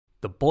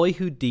The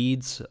Boyhood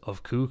Deeds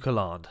of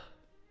Chulaind.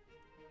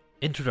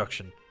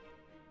 Introduction.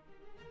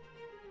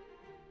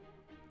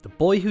 The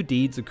Boyhood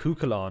Deeds of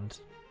Chulaind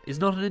is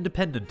not an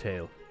independent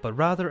tale, but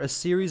rather a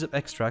series of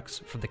extracts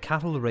from the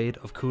cattle raid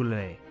of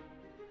Chulain,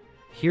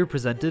 here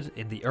presented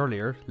in the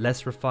earlier,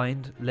 less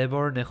refined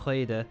Lebor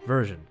Nechoide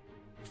version.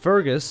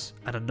 Fergus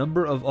and a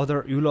number of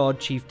other Ulaud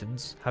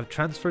chieftains have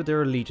transferred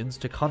their allegiance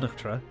to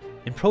Connachta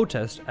in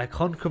protest at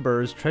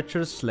Concobur's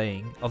treacherous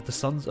slaying of the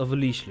sons of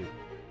Ulishlu.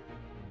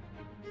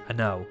 And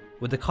now,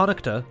 with the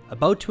Connachta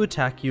about to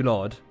attack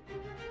Ulaud,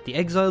 the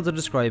exiles are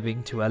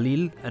describing to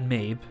Alil and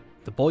Mabe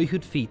the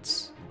boyhood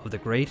feats of the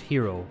great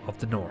hero of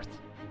the north.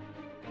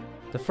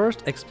 The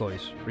first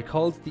exploit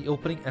recalls the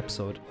opening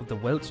episode of the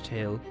Welsh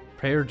tale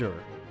Prayer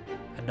Dur.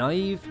 A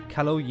naive,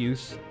 callow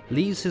youth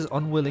leaves his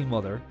unwilling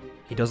mother.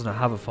 He does not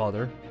have a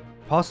father,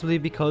 possibly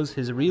because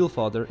his real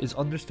father is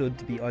understood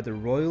to be either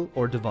royal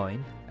or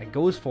divine, and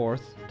goes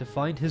forth to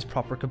find his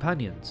proper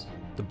companions.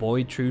 The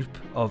boy troop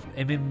of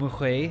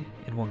Emimmuche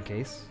in one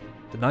case,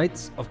 the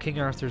knights of King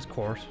Arthur's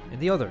court in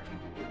the other.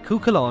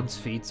 Cuchulaind's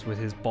feats with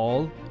his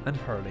ball and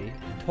hurley,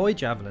 toy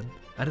javelin,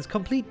 and his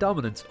complete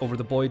dominance over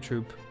the boy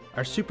troop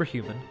are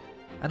superhuman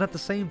and at the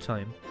same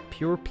time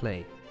pure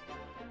play.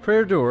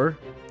 Prayer Dur,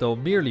 though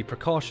merely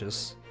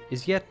precautious,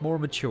 is yet more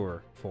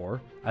mature,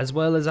 for, as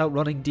well as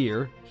outrunning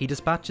deer, he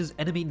dispatches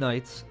enemy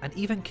knights and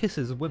even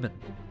kisses women.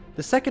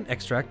 The second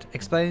extract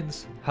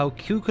explains how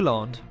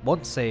Chulaind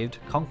once saved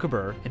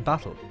Concobar in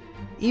battle.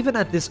 Even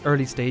at this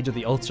early stage of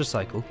the Ulster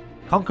cycle,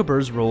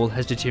 Concobar's role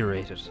has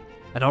deteriorated,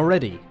 and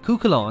already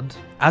Chulaind,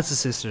 as his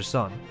sister's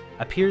son,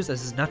 appears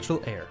as his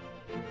natural heir.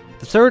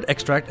 The third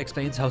extract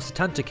explains how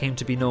Setanta came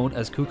to be known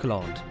as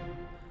Chulaind.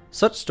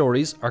 Such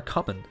stories are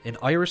common in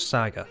Irish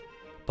saga,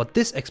 but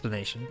this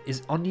explanation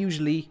is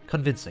unusually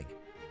convincing.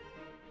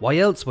 Why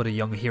else would a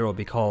young hero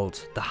be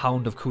called the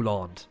Hound of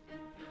Chulaind?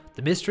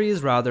 The mystery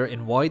is rather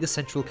in why the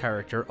central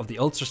character of the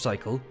Ulster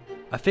cycle,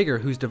 a figure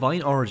whose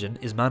divine origin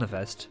is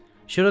manifest,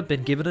 should have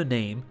been given a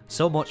name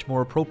so much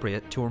more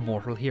appropriate to a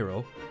mortal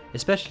hero,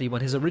 especially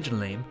when his original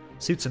name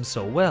suits him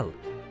so well.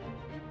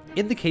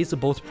 In the case of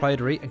both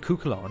Pryderi and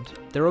Chulaind,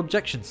 there are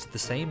objections to the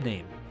same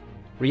name.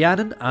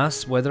 Rhiannon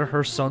asks whether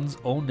her son's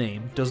own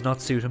name does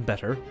not suit him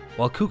better,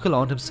 while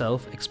Chulaind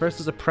himself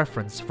expresses a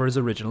preference for his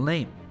original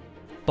name.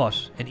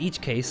 But, in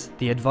each case,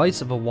 the advice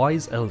of a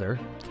wise elder,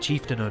 the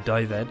chieftain of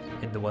Dyved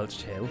in the Welsh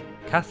tale,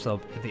 Cathsub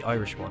in the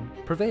Irish one,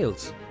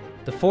 prevails.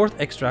 The fourth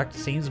extract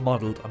seems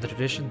modelled on the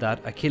tradition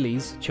that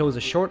Achilles chose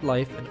a short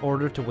life in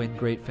order to win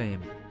great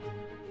fame.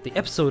 The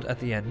episode at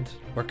the end,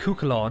 where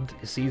Chulaind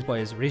is seized by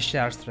his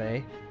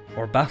Risharstre,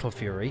 or battle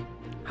fury,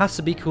 has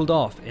to be cooled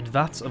off in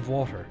vats of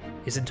water,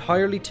 is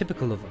entirely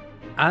typical of him,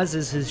 as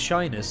is his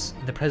shyness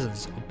in the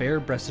presence of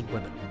bare-breasted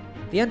women.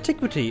 The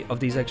antiquity of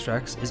these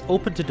extracts is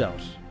open to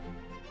doubt.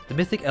 The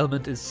mythic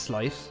element is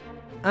slight,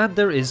 and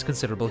there is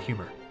considerable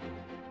humour.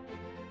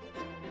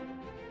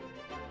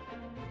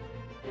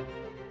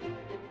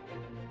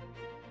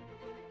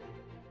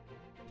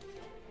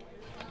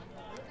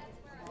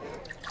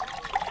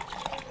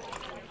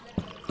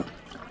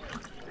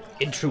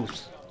 In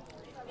truth,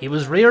 he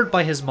was reared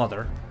by his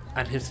mother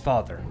and his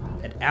father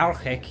at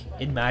Archek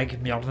in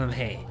Mag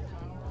Miornamhe,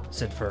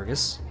 said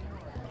Fergus.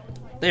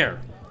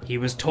 There, he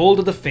was told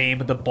of the fame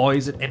of the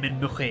boys at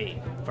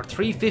Emimmuche, for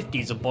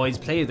 350s of boys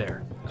play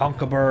there.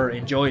 Concobar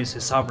enjoys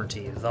his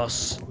sovereignty,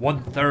 thus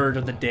 1/3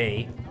 of the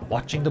day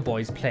watching the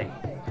boys play,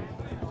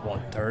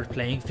 1/3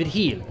 playing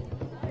Fidhil,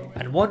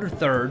 and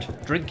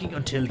 1/3 drinking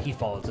until he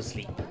falls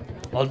asleep.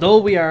 Although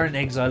we are in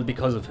exile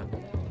because of him,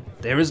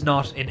 there is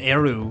not in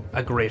Eru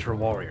a greater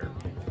warrior.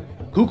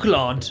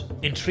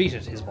 Chulaind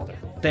entreated his mother,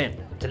 then,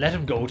 to let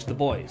him go to the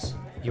boys.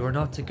 You are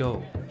not to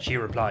go, she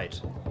replied,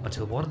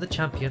 until one of the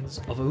champions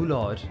of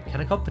Ulaud can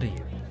accompany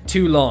you.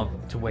 Too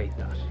long to wait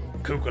that,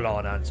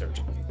 Chulaind answered.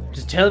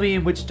 Just tell me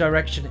in which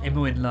direction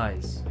Imuin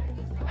lies.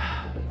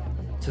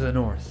 To the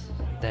north,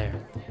 there,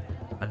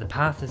 and the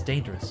path is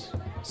dangerous,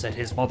 said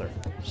his mother.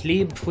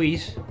 Slieb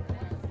Puit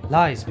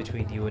lies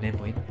between you and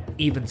Imuin.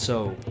 Even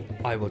so,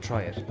 I will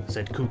try it,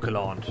 said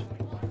Chulaind.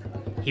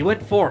 He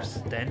went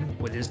forth, then,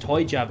 with his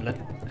toy javelin,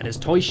 and his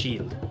toy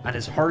shield, and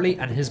his hurley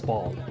and his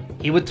ball.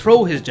 He would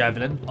throw his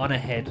javelin on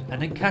ahead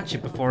and then catch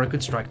it before it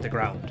could strike the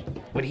ground.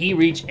 When he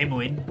reached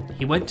Imuin,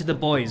 he went to the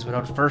boys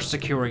without first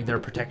securing their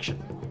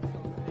protection.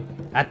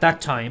 At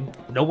that time,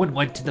 no one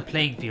went to the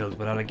playing field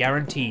without a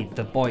guarantee that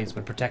the boys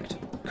would protect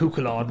him.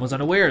 Chulaind was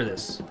unaware of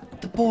this.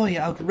 The boy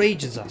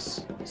outrages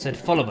us, said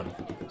Fulliman,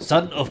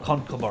 son of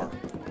Concobar,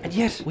 and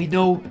yet we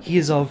know he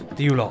is of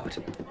the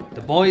Ulaud.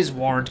 The boys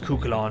warned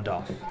Chulaind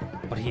off,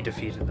 but he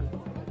defeated them.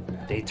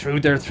 They threw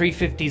their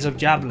 350s of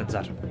javelins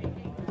at him,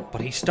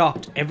 but he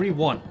stopped every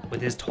one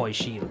with his toy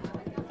shield.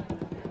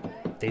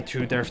 They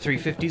threw their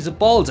 350s of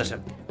balls at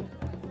him,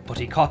 but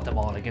he caught them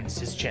all against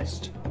his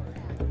chest.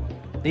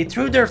 They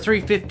threw their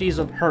 350s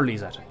of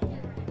hurleys at him,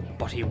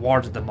 but he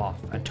warded them off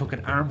and took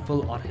an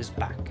armful on his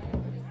back.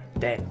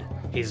 Then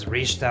his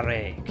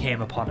Rishtare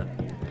came upon him.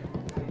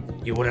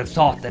 You would have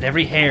thought that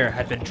every hair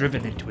had been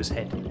driven into his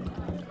head.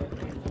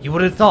 You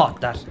would have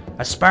thought that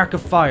a spark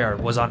of fire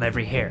was on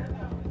every hair.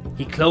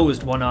 He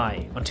closed one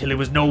eye until it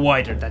was no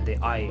wider than the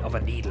eye of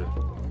a needle.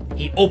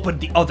 He opened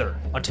the other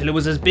until it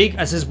was as big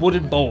as his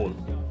wooden bowl.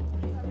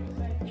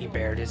 He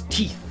bared his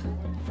teeth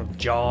from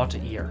jaw to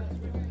ear,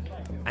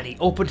 and he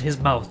opened his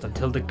mouth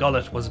until the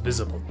gullet was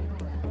visible.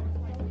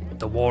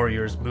 The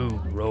warrior's moon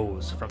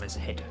rose from his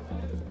head.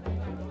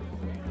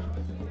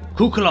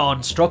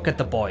 Chulain struck at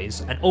the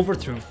boys and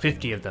overthrew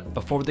 50 of them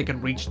before they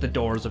could reach the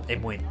doors of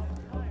Imwin.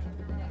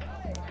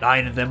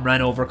 9 of them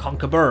ran over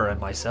Concobar and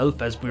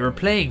myself as we were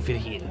playing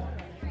Filhil.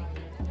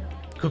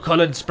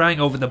 Chulain sprang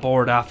over the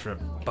board after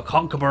him, but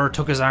Concobar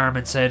took his arm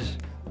and said,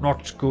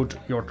 "Not good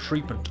your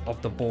treatment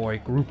of the boy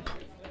group."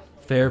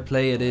 "Fair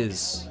play it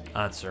is,"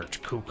 answered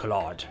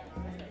Chulain.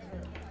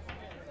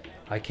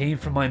 "I came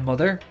from my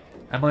mother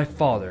and my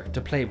father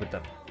to play with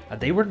them, and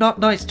they were not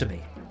nice to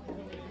me."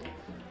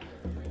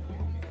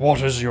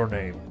 "What is your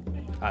name?"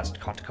 asked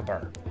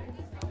Concobar.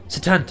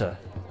 "Satanta,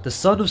 the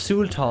son of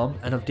Sul Tom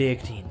and of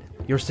Deactine,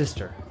 your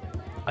sister.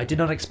 I did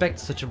not expect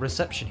such a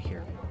reception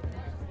here."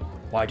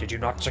 "Why did you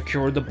not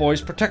secure the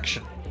boy's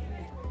protection?"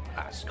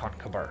 asked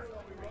Concobar.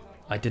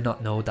 "I did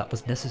not know that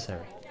was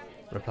necessary,"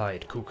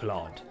 replied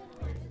Chulain.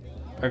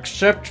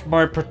 "Accept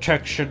my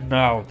protection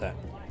now, then,"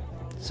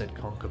 said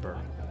Concobar.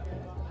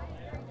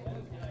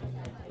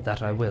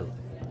 "That I will,"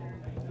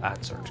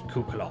 answered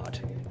Chulain.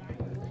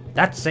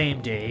 That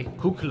same day,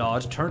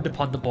 Chulain turned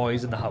upon the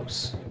boys in the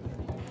house.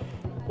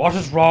 "What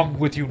is wrong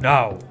with you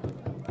now?"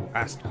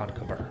 asked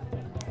Concobar.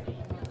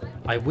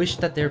 "I wish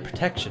that their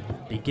protection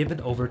be given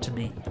over to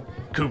me,"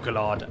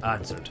 Chulain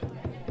answered.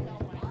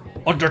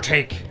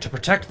 "Undertake to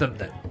protect them,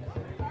 then,"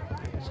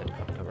 said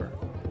Concobar.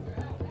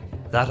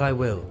 "That I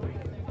will,"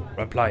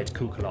 replied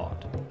Chulain.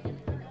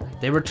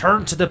 They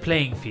returned to the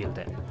playing field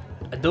then,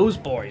 and those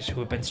boys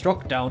who had been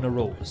struck down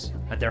arose,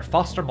 and their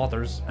foster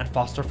mothers and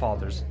foster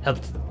fathers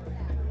helped them.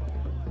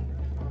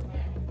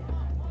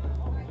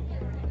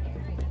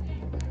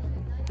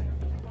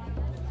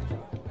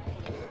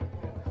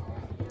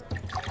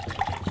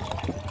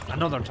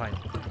 Another time,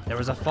 there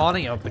was a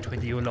falling out between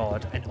the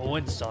Chulain and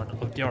Owen's son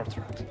of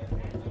Deorthrat.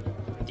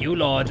 The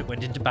Chulain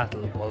went into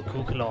battle while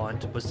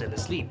Chulain was still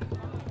asleep.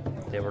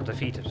 They were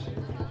defeated.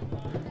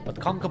 But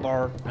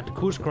Concobar and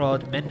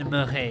Cusgrod,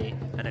 Mendemere,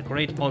 and a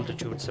great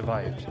multitude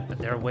survived, and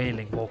their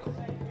wailing woke him.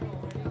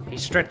 He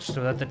stretched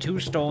so that the 2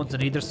 stones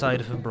on either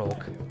side of him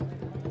broke.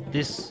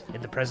 This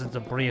in the presence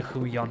of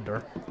Briachu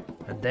yonder,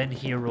 and then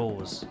he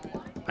arose.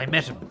 I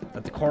met him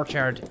at the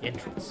courtyard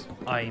entrance,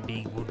 I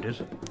being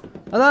wounded.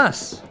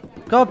 "Alas!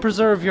 God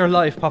preserve your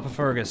life, Papa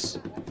Fergus,"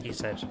 he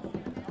said.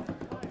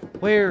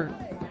 "Where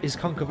is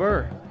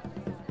Concobar?"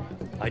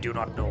 "I do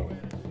not know,"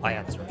 I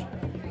answered.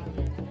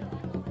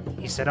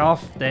 He set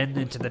off then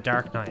into the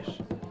dark night.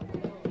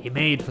 He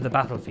made for the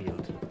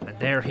battlefield, and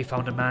there he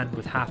found a man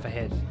with half a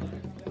head,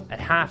 and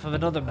half of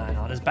another man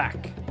on his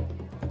back.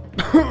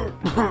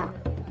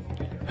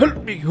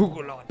 "Help me,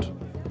 Chulain,"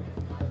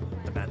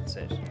 the man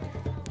said,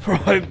 "for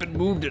I have been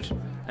wounded,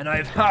 and I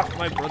have half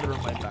my brother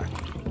on my back.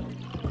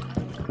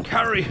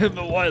 Carry him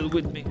a while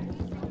with me."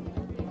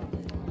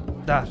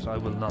 "That I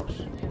will not,"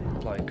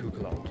 replied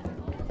Chulain.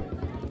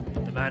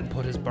 The man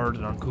put his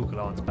burden on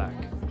Chulain's back.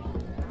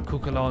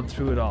 Chulain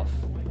threw it off.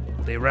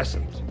 They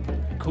wrestled,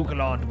 and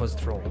Chulain was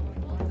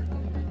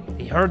thrown.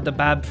 He heard the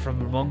bab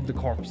from among the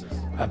corpses.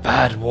 "A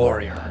bad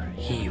warrior,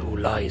 he who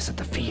lies at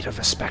the feet of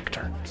a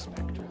spectre."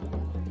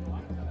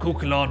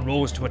 Chulain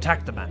rose to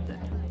attack the man then.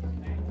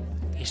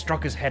 He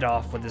struck his head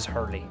off with his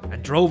hurley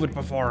and drove it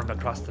before him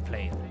across the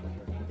plain.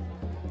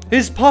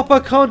 "Is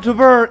Papa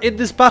Concobar in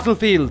this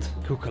battlefield?"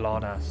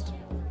 Chulain asked,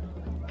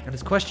 and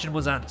his question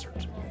was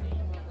answered.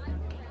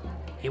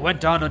 He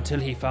went on until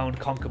he found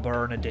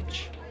Concobar in a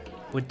ditch,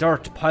 with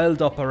dirt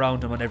piled up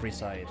around him on every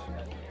side.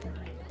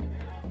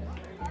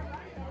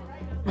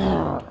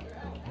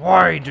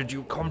 "Why did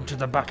you come to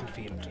the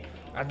battlefield,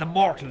 and the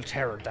mortal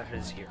terror that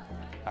is here?"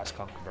 asked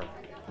Concobar.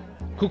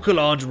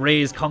 Chulain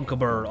raised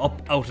Concobar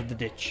up out of the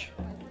ditch.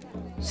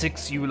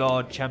 6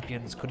 Chulain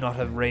champions could not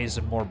have raised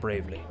him more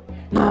bravely.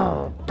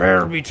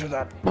 "Bear me to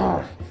that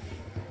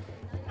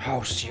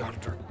house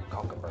yonder,"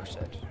 Concobar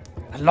said,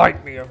 "and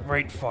light me a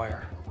great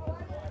fire."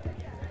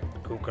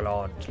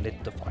 Chulain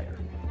lit the fire.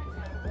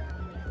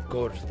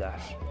 "Good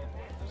that,"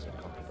 said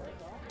Concobar.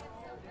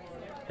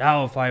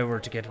 "Now if I were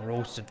to get a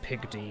roasted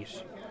pig to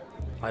eat,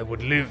 I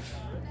would live."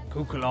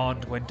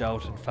 Chulain went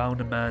out and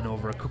found a man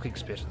over a cooking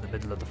spit in the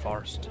middle of the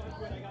forest.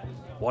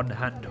 One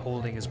hand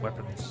holding his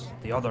weapons,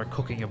 the other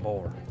cooking a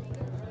boar.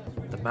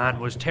 The man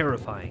was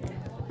terrifying.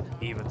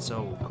 Even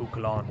so,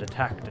 Chulain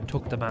attacked and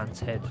took the man's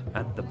head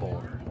and the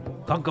boar.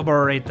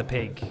 Concobar ate the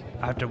pig,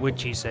 after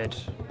which he said,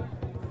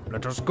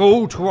 "Let us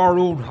go to our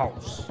own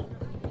house."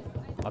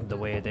 On the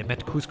way they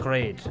met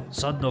Chulain,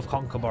 son of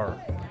Concobar.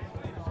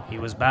 He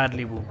was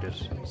badly wounded,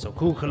 so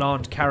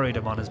Chulain carried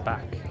him on his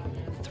back.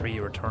 The 3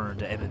 returned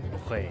to Emin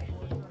Muche.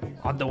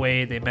 On the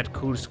way they met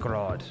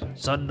Chulain,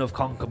 son of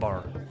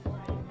Concobar.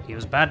 He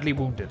was badly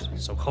wounded,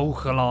 so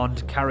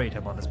Chulain carried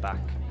him on his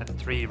back, and the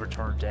 3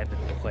 returned to Emin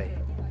Muche.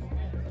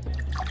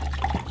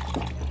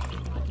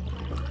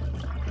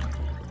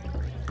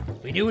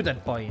 We knew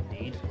that boy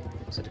indeed,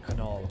 said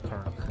Conall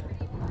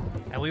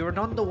Cernach, and we were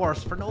none the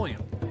worse for knowing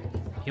him.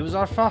 He was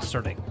our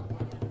fosterling.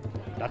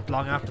 Not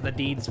long after the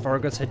deeds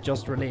Fergus had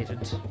just related,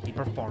 he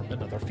performed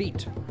another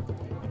feat.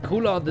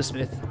 Chulain the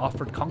smith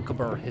offered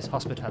Conchobar his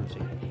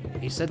hospitality.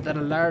 He said that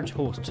a large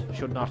host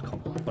should not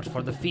come, but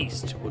for the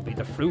feast would be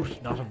the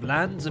fruit not of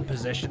lands and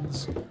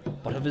possessions,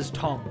 but of his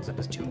tongues and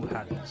his 2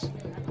 hands.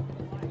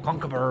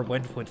 Conchobar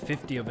went with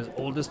 50 of his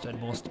oldest and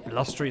most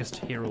illustrious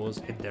heroes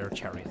in their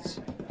chariots.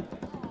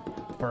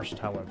 First,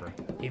 however,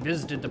 he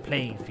visited the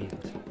playing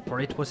field, for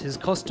it was his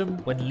custom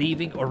when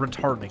leaving or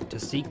returning to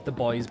seek the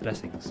boys'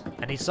 blessings,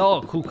 and he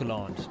saw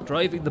Chulaind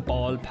driving the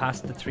ball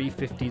past the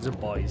 350s of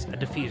boys and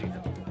defeating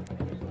them.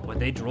 When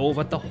they drove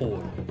at the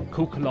hole,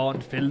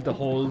 Chulaind filled the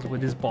holes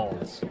with his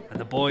balls, and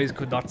the boys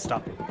could not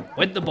stop him.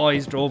 When the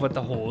boys drove at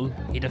the hole,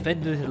 he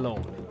defended it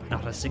alone,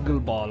 not a single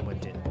ball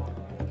went in.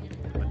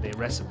 When they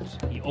wrestled,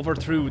 he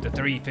overthrew the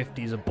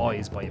 350s of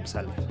boys by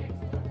himself.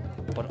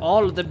 But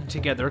all of them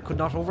together could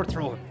not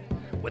overthrow him.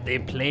 When they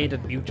played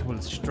at mutual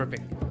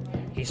stripping,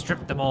 he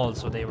stripped them all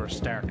so they were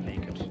stark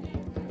naked,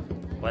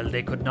 while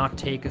they could not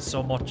take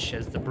so much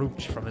as the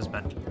brooch from his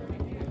mantle.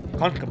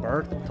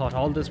 Conchobar thought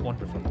all this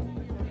wonderful.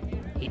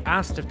 He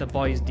asked if the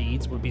boy's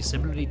deeds would be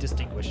similarly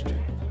distinguished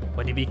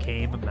when he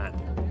became a man,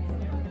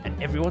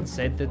 and everyone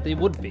said that they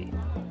would be.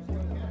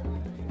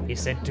 He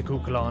said to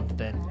Chulaind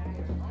then,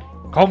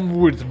 "Come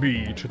with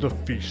me to the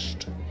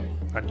feast,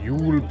 and you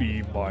will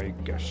be my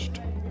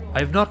guest." "I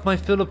have not my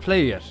fill of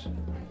play yet,"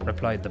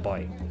 replied the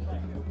boy.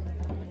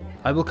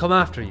 "I will come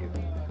after you."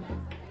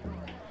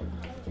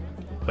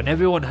 When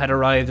everyone had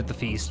arrived at the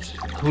feast,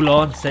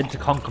 Chulain said to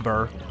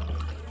Conchobar,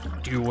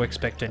 "Do you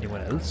expect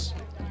anyone else?"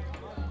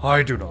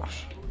 "I do not,"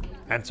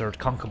 answered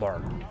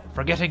Conchobar,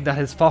 forgetting that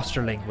his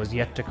fosterling was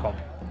yet to come.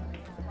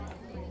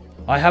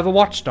 "I have a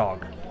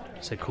watchdog,"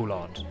 said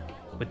Chulain,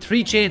 "with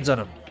 3 chains on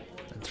him,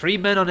 and 3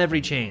 men on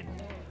every chain.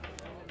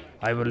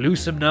 I will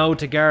loose him now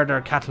to guard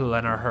our cattle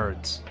and our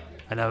herds,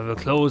 and I will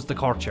close the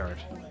courtyard."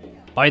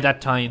 By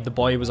that time the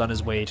boy was on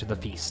his way to the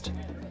feast,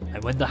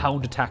 and when the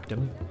hound attacked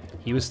him,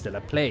 he was still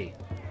at play.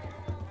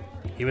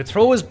 He would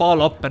throw his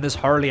ball up and his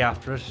hurley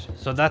after it,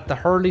 so that the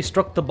hurley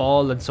struck the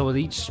ball and so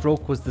each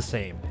stroke was the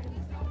same.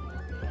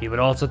 He would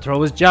also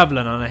throw his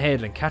javelin on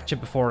ahead and catch it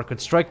before it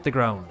could strike the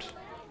ground.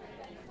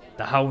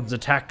 The hound's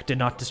attack did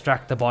not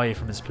distract the boy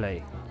from his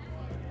play.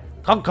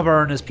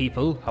 Conchobar and his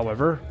people,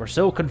 however, were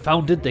so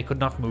confounded they could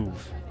not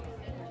move.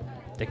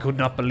 They could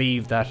not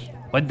believe that,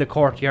 when the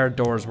courtyard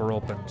doors were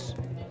opened,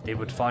 they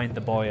would find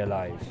the boy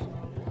alive.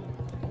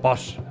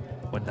 But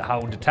when the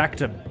hound attacked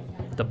him,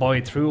 the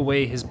boy threw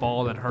away his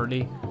ball and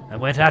hurley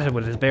and went at it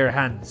with his bare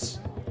hands.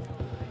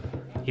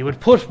 He would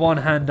put one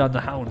hand on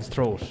the hound's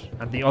throat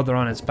and the other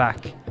on its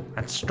back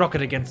and struck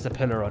it against the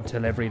pillar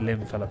until every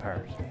limb fell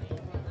apart.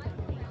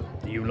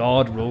 The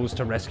Ulaid rose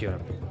to rescue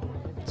him,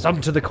 some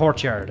to the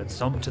courtyard and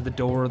some to the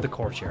door of the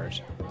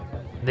courtyard.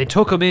 And they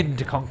took him in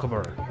to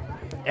Conchobar.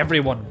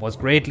 Everyone was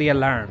greatly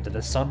alarmed that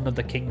the son of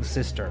the king's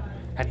sister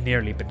had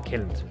nearly been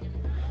killed.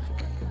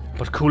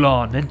 But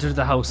Chulain entered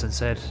the house and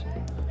said,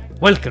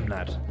 "Welcome,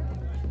 lad.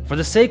 For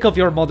the sake of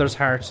your mother's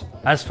heart,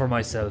 as for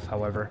myself,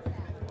 however,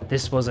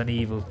 this was an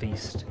evil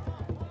feast.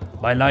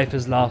 My life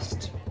is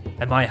lost,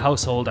 and my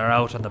household are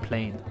out on the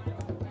plain.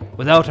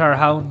 Without our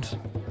hound,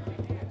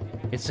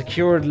 it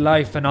secured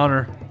life and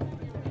honour.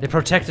 It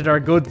protected our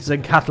goods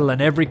and cattle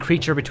and every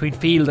creature between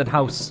field and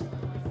house.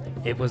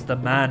 It was the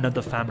man of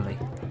the family."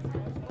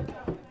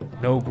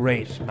 "No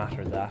great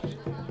matter that,"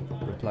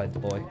 replied the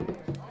boy.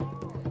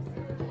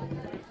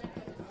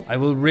 "I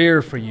will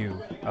rear for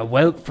you a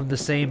whelp from the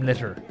same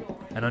litter,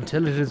 and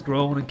until it is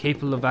grown and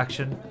capable of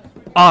action,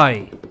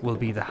 I will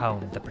be the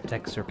hound that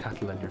protects your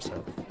cattle and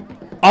yourself.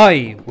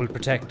 I will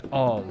protect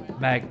all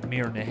Mag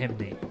Mir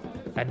Nehemni,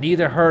 and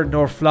neither herd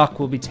nor flock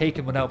will be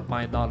taken without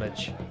my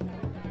knowledge."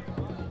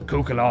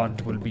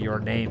 "Chulaind will be your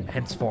name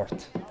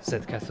henceforth,"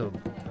 said Cthulhu.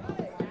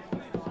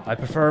 "I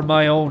prefer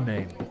my own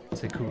name,"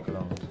 said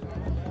Chulaind.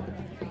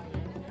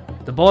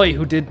 The boy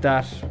who did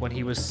that when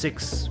he was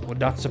 6 was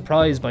not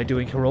surprised by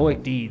doing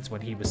heroic deeds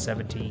when he was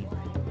 17,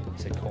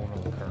 said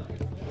Conall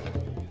Cernach.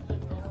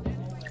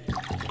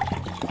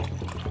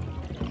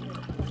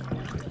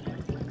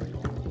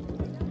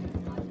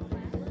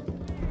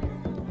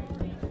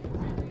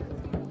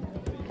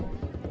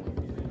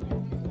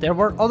 "There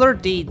were other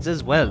deeds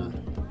as well,"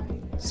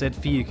 said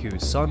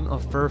Fiaku, son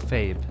of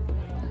Furfabe.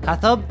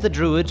 "Cathub the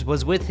Druid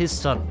was with his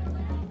son,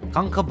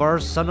 Conchobar,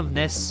 son of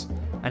Ness,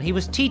 and he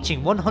was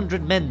teaching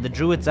 100 men the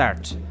Druid's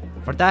art,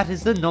 for that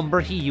is the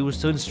number he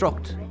used to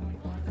instruct.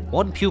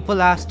 One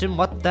pupil asked him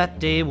what that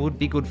day would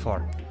be good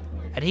for,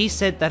 and he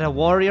said that a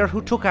warrior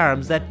who took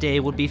arms that day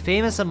would be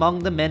famous among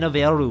the men of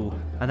Eru,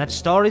 and that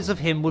stories of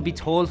him would be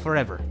told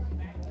forever.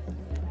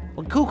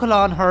 When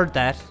Chulain heard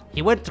that,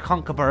 he went to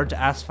Conchobar to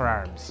ask for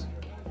arms.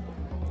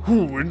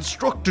 "Who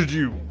instructed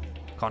you?"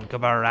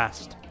 Conchobar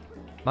asked.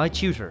 "My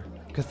tutor,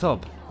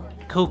 Cathub,"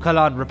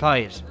 Chulain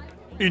replied.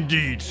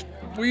 "Indeed,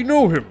 we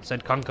know him,"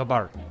 said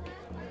Conchobar.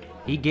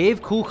 He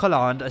gave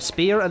Chulaind a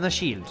spear and a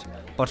shield,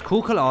 but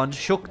Chulaind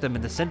shook them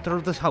in the centre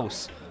of the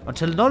house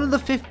until none of the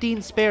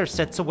 15 spare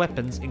sets of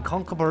weapons in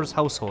Conchobar's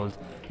household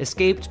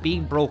escaped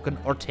being broken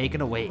or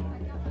taken away.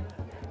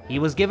 He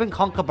was given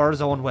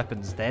Conchobar's own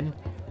weapons then.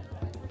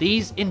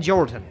 These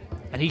endured him,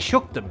 and he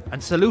shook them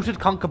and saluted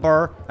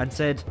Conchobar and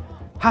said,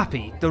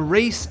 "Happy the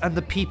race and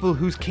the people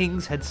whose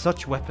kings had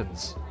such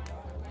weapons."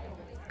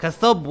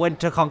 Cathub went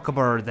to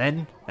Conchobar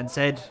then and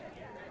said,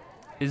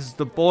 "Is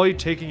the boy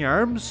taking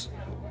arms?"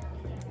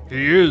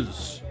 "He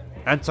is,"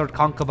 answered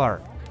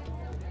Conchobar.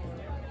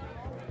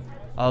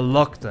 "I'll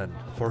look then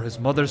for his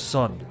mother's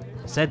son,"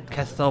 said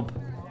Cathub.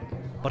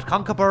 But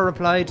Conchobar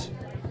replied,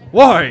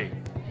 "Why?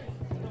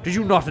 Did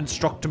you not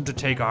instruct him to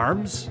take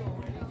arms?"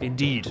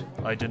 "Indeed,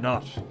 I did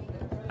not,"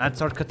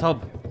 answered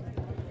Cathub.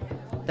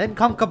 Then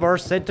Conchobar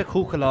said to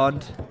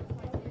Chulaind,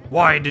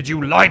 "Why did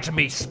you lie to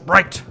me,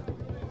 sprite?"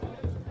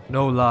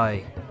 "No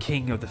lie,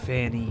 king of the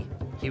Féinní.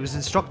 He was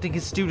instructing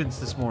his students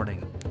this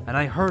morning, and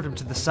I heard him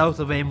to the south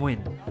of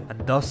Aimwin,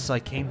 and thus I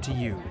came to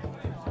you,"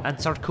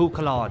 answered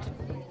Chulaind.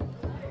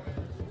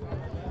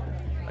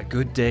 "A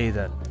good day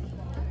then,"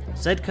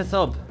 said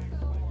Cathub,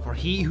 "for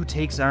he who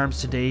takes arms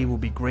today will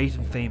be great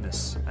and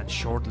famous, and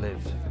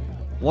short-lived."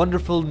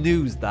 "Wonderful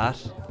news that,"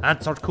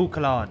 answered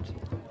Chulaind.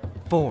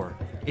 "For,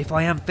 if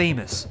I am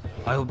famous,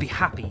 I will be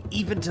happy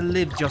even to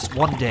live just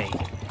one day."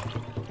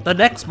 The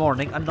next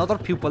morning, another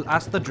pupil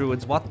asked the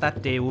druids what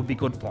that day would be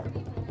good for.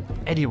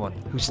 "Anyone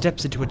who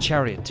steps into a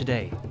chariot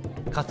today,"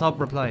 Cathub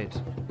replied,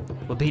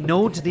 "will be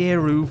known to the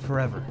Eru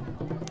forever."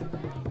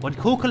 When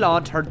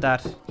Chulaind heard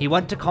that, he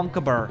went to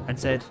Conchobar and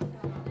said,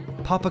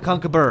 "Papa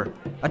Conchobar,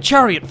 a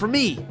chariot for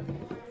me!"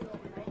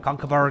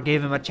 Conchobar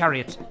gave him a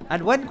chariot,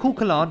 and when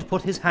Chulaind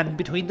put his hand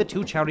between the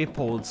two chariot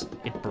poles,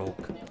 it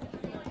broke.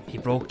 He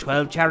broke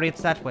 12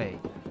 chariots that way,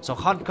 so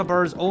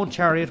Conchobar's own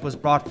chariot was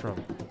brought for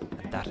him,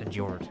 and that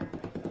endured.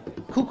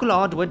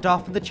 Chulaind went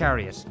off in the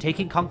chariot,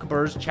 taking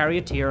Conchobar's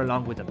charioteer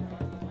along with him.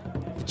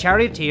 The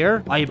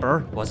charioteer,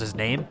 Iber was his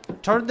name,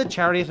 turned the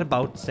chariot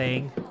about,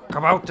 saying,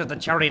 "Come out of the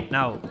chariot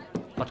now."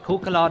 But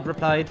Chulaind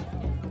replied,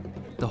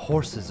 "The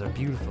horses are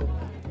beautiful,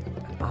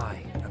 and I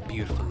am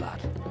beautiful, lad.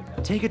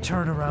 Take a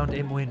turn around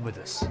Imwin with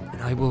us,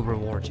 and I will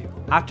reward you."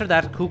 After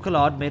that,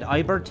 Chulaind made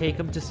Iber take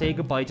him to say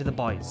goodbye to the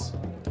boys,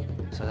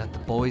 so that the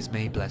boys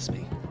may bless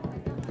me.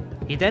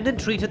 He then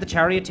entreated the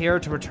charioteer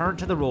to return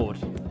to the road,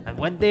 and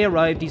when they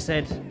arrived he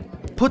said,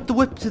 "Put the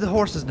whip to the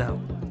horses now."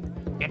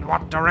 "In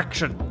what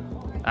direction?"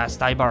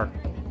 asked Iber.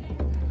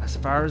 "As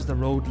far as the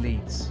road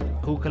leads,"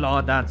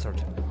 Chulaind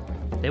answered.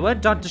 They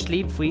went on to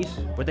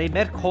Sliabhuit, where they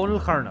met Conal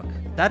Carnock.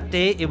 That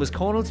day it was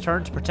Conal's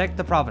turn to protect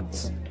the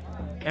province.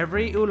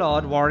 Every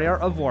Ulad warrior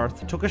of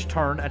worth took his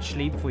turn at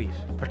Sliabhuit,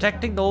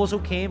 protecting those who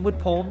came with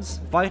poems,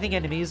 fighting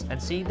enemies,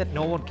 and seeing that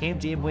no one came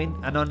to Imwin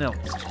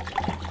unannounced.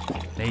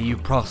 "May you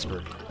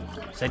prosper,"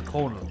 said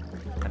Conal,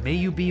 "and may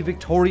you be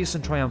victorious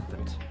and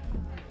triumphant.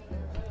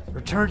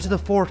 Return to the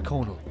fort,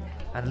 Conal,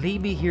 and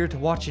leave me here to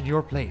watch in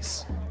your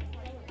place."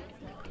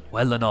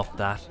 "Well enough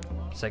that,"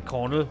 said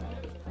Conal,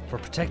 "for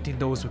protecting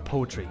those with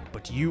poetry,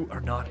 but you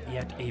are not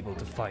yet able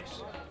to fight."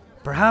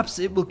 "Perhaps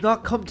it will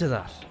not come to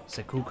that,"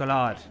 said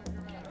Chulaind.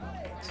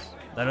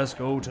 "Let us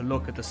go to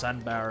look at the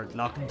sandbar at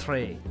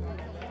Loch-an-Trey,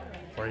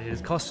 for it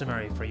is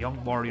customary for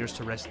young warriors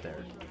to rest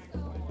there."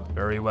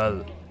 "Very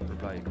well,"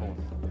 replied Conal.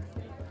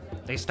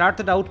 They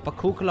started out, but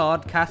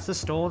Chulaind cast a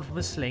stone from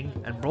his sling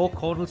and broke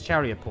Conal's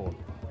chariot pole.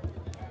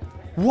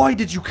 "Why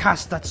did you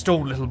cast that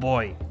stone, little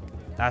boy?"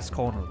 asked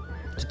Conal.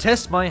 "To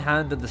test my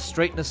hand and the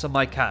straightness of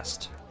my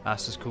cast,"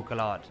 answered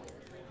Chulaind.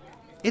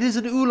 "It is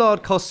an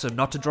Ulad custom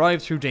not to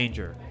drive through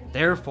danger.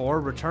 Therefore,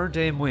 return to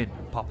Imwin,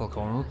 Popple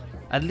Conal,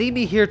 and leave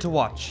me here to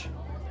watch."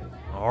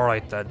 "All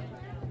right then,"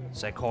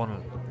 said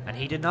Conal, and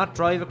he did not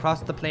drive across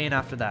the plain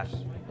after that.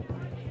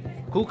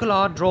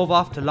 Chulaind drove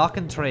off to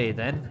Loch-an-Trey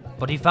then,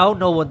 but he found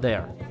no one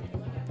there.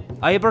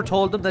 Iber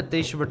told them that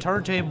they should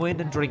return to Imwin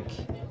and drink,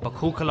 but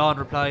Chulaind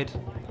replied,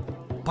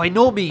 "By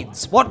no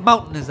means. What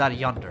mountain is that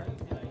yonder?"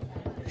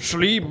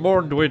 "Sliab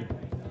Morndwin,"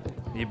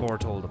 Eibor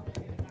told him.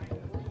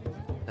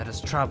 "Let us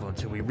travel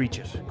until we reach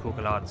it,"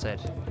 Chulaind said.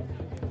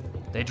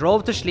 They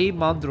drove to Sliab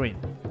Morndwin,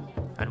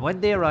 and when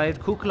they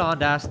arrived,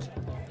 Chulaind asked,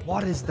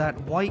 "What is that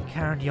white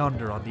cairn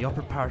yonder on the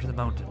upper part of the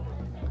mountain?"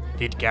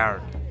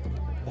 "Vidgarn."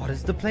 "What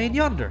is the plain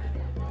yonder?"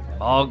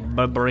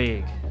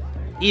 "Ogmabreg."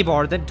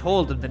 Eibor then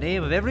told them the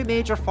name of every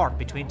major fort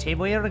between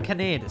Tamuir and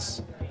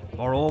Canadis.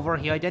 Moreover,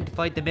 he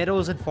identified the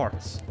meadows and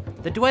forts,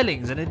 the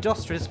dwellings and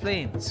industrious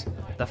plains,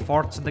 the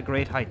forts and the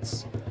great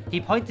heights. He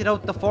pointed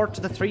out the fort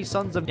to the 3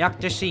 sons of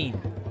Yakdashin,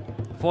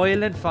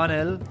 Foil and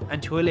Fanel,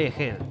 and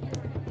Tualechil.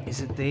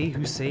 "Is it they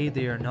who say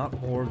they are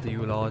not more of the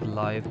Ulad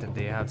alive than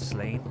they have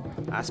slain?"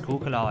 asked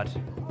Chulaind.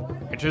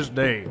 "It is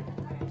they,"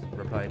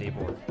 replied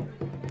Eibor.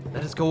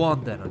 "Let us go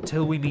on then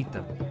until we meet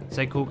them,"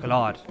 said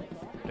Chulaind.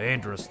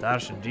 "Dangerous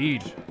that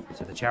indeed,"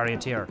 said the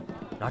charioteer.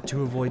 "Not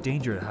to avoid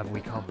danger have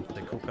we come,"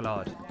 said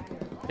Chulaind.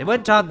 They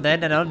went on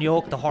then and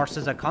unyoked the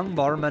horses at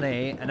Congbor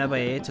Manay and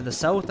away to the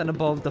south and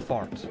above the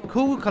fort.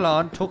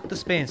 Chulaind took the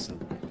Spainsel,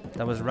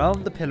 that was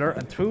round the pillar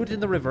and threw it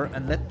in the river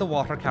and let the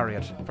water carry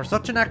it. For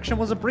such an action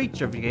was a breach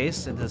of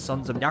grace in the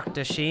sons of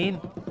Neachta Sheen.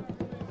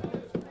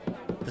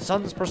 The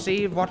sons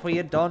perceived what we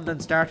had done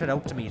and started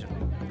out to meet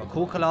him. But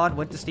Chulain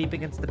went to sleep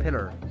against the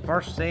pillar,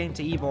 first saying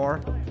to Ebor,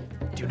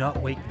 "Do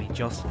not wake me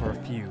just for a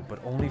few,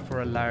 but only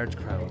for a large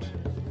crowd."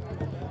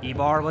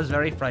 Ebor was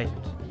very frightened.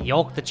 He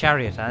yoked the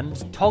chariot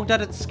and tugged at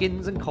its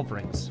skins and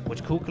coverings,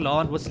 which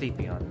Chulain was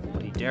sleeping on,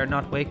 but he dared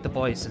not wake the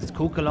boy, since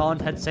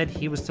Chulain had said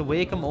he was to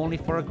wake him only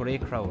for a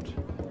great crowd.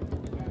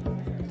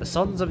 The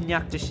sons of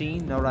Neachta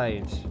Sheen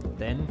arrived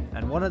then,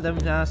 and one of them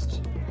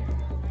asked,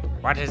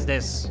 "What is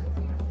this?"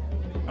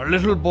 "A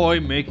little boy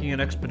making an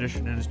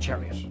expedition in his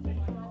chariot,"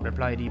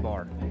 replied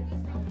Ebor.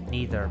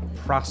 "Neither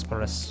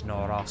prosperous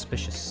nor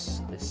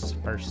auspicious, this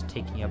first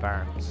taking of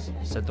arms,"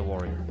 said the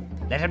warrior.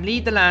 "Let him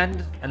lead the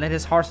land, and let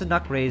his horses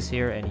not graze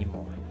here any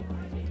more."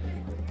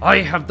 "I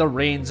have the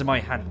reins in my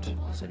hand,"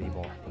 said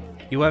Ebor.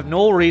 "You have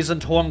no reason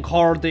to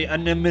incur the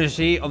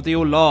enmity of the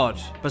Lord.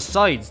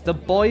 Besides, the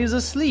boy is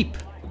asleep."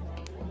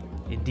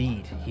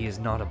 "Indeed, he is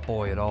not a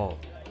boy at all,"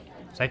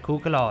 said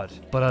Chulain,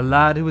 "but a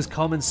lad who has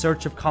come in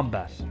search of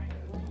combat."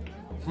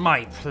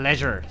 "My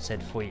pleasure,"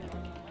 said Foyle.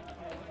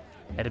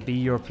 "Let it be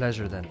your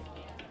pleasure then,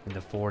 in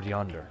the ford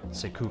yonder,"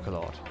 said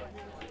Chulain.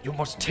 "You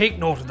must take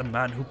note of the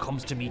man who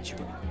comes to meet you,"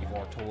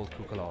 Ebor told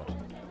Chulain.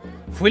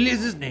 "Foyle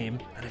is his name,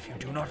 and if you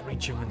do not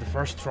reach him in the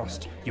first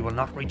thrust, you will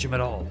not reach him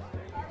at all."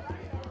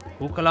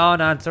 Chulain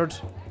answered,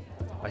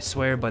 "I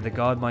swear by the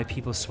God my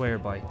people swear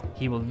by,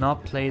 he will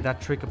not play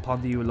that trick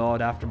upon the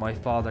Ulad after my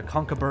father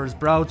Concobur's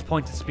Broad's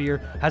pointed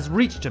spear has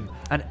reached him,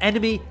 an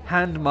enemy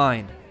hand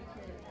mine."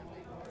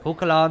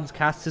 Chulain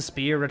cast his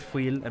spear at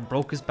Foyle and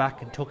broke his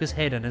back and took his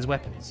head and his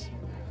weapons.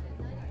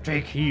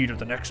 "Take heed of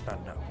the next man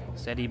now,"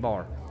 said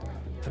Ebor.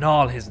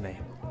 "Fennel his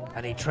name,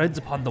 and he treads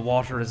upon the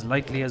water as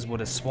lightly as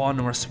would a swan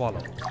or a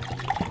swallow.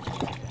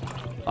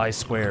 I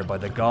swear by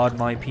the God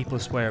my people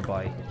swear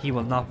by, he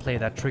will not play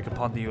that trick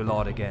upon the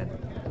Ulad again.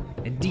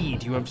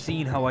 Indeed, you have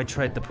seen how I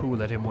tread the pool,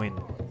 let him win."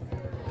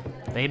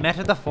 They met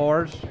at the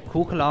ford.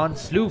 Chulain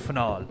slew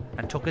Fennel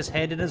and took his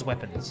head and his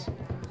weapons.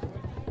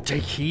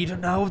 "Take heed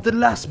now of the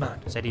last man,"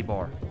 said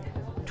Ebor.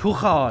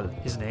 "Tuchal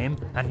his name,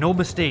 and no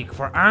mistake,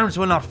 for arms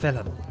will not fail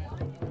him.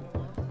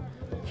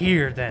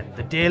 Here then,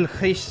 the Dale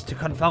Chish to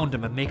confound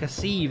him and make a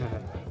sieve of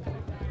him."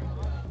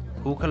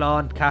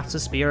 Chulain cast a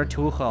spear at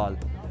Tuchal,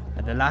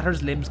 and the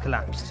latter's limbs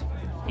collapsed.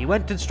 He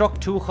went and struck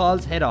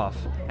Tuchal's head off,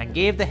 and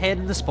gave the head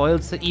and the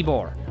spoils to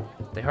Ebor.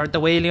 They heard the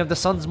wailing of the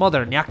son's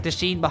mother, Neachta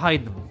Sheen,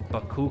 behind them,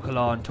 but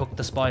Chulain took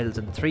the spoils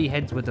and 3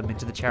 heads with him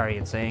into the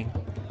chariot, saying,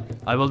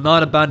 "I will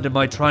not abandon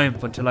my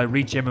triumph until I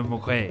reach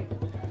Imamukhe."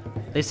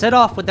 They set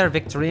off with their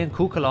victory, and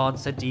Chulain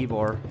said to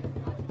Ebor,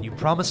 "You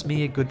promised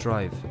me a good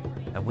drive,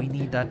 and we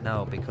need that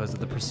now because of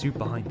the pursuit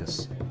behind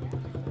us."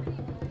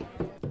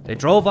 They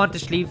drove on to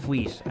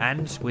Slieve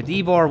and, with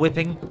Ebor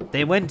whipping,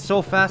 they went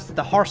so fast that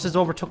the horses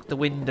overtook the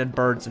wind and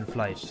birds in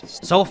flight.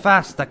 So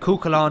fast that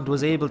Chulain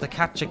was able to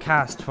catch a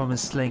cast from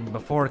his sling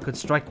before it could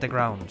strike the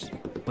ground.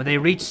 When they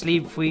reached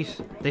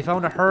Slieve, they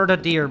found a herd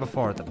of deer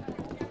before them.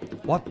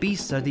 "What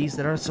beasts are these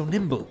that are so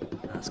nimble?"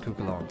 asked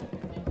Chulain.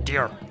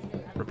 "Deer,"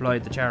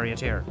 replied the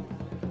charioteer.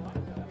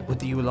 "Would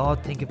the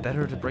Ulad think it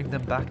better to bring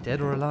them back dead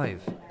or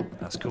alive?"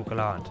 asked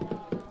Chulain.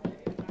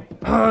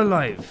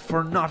 "Alive,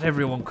 for not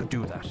everyone could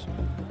do that,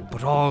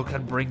 but all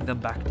can bring them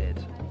back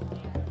dead."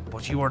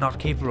 "But you are not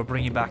capable of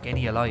bringing back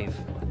any alive?"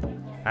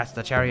 asked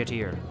the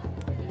charioteer.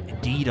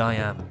 "Indeed I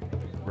am,"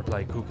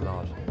 replied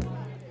Chulain.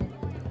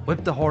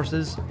 "Whip the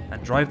horses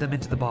and drive them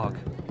into the bog."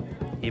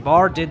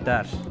 Ebor did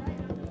that.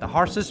 The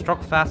horses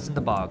struck fast in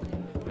the bog,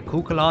 and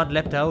Chulain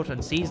leapt out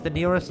and seized the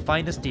nearest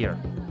finest deer.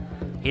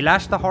 He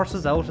lashed the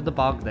horses out of the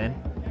bog then,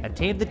 and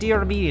tamed the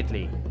deer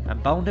immediately,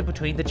 and bound it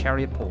between the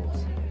chariot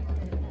poles.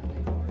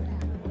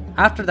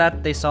 After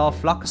that they saw a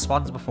flock of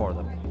swans before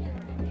them.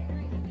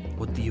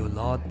 "Would the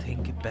Ulad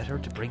think it better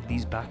to bring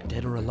these back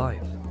dead or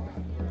alive?"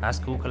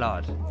 asked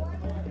Chulain.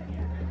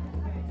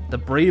 "The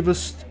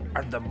bravest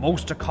and the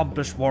most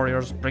accomplished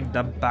warriors bring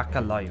them back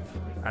alive,"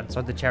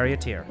 answered the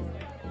charioteer.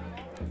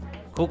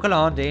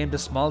 Chulain aimed a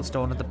small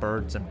stone at the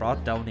birds and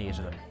brought down 8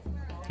 of them.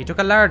 He took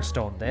a large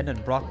stone then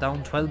and brought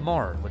down 12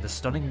 more with a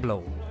stunning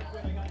blow.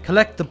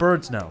 "Collect the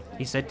birds now,"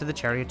 he said to the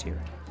charioteer,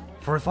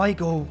 "for if I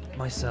go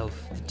myself,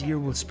 the deer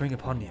will spring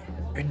upon you."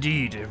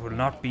 "Indeed, it will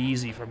not be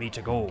easy for me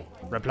to go,"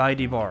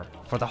 replied Ebor,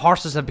 "for the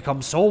horses have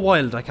become so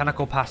wild I cannot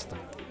go past them.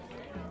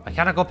 I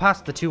cannot go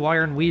past the 2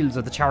 iron wheels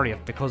of the chariot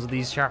because of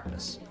these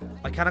sharpness.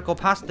 I cannot go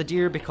past the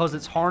deer because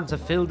its horns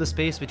have filled the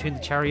space between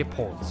the chariot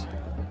poles."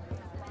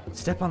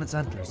 "Step on its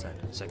antlers then,"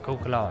 said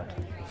Chulain,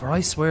 "for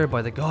I swear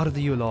by the God of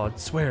the Ulad,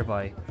 swear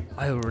by,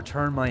 I will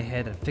return my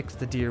head and fix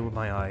the deer with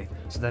my eye,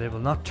 so that it will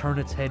not turn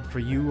its head for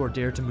you or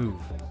dare to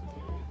move."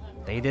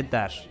 They did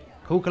that.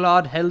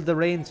 Chulain held the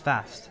reins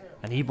fast,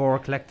 and Ebor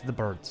collected the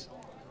birds.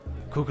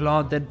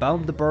 Chulain then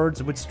bound the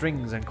birds with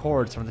strings and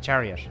cords from the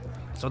chariot,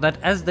 so that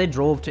as they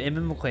drove to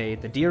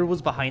Imamukhe, the deer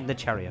was behind the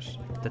chariot,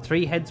 the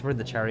 3 heads were in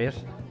the chariot,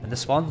 and the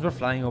swans were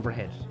flying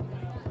overhead.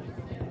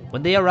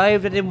 When they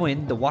arrived at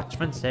Imwin, the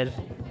watchman said,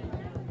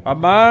 "A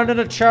man in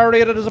a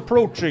chariot is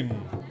approaching,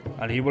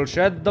 and he will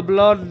shed the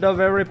blood of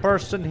every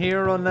person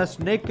here unless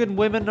naked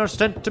women are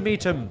sent to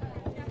meet him."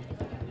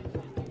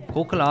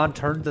 Chulain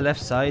turned the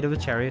left side of the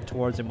chariot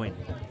towards him,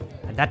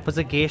 and that was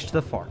a gate to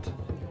the fort.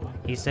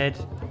 He said,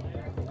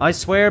 "I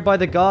swear by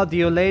the god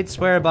the Chulaid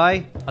swear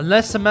by,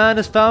 unless a man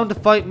is found to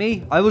fight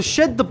me, I will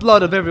shed the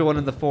blood of everyone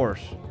in the fort."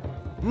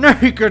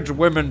 "Naked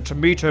women to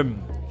meet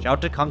him,"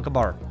 shouted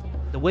Concobar.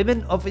 The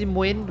women of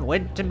Imwin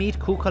went to meet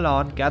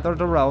Chulain,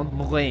 gathered around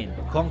Mugain,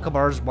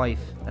 Concobar's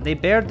wife, and they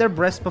bared their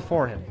breasts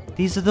before him.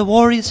 "These are the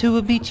warriors who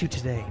will meet you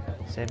today,"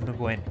 said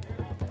Mugain.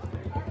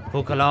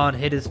 Chulain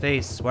hid his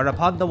face,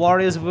 whereupon the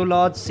warriors of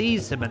Ulad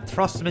seized him and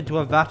thrust him into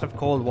a vat of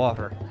cold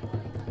water.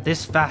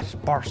 This vat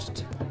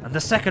burst, and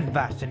the second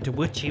vat into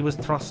which he was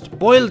thrust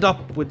boiled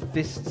up with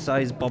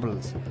fist-sized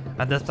bubbles,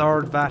 and the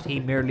third vat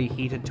he merely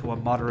heated to a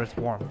moderate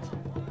warmth.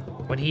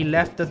 When he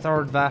left the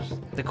third vat,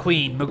 the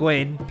queen,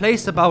 Mugain,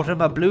 placed about him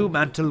a blue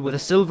mantle with a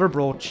silver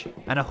brooch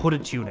and a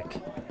hooded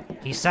tunic.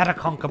 He sat at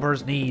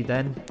Concobar's knee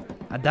then,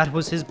 and that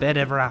was his bed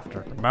ever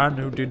after. "The man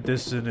who did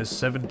this in his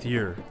 7th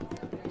year,"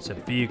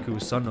 said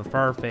Fiaku, son of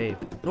Farfabe.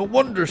 "No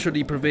wonder should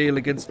he prevail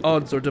against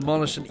odds or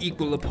demolish an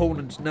equal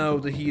opponent now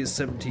that he is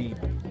 17.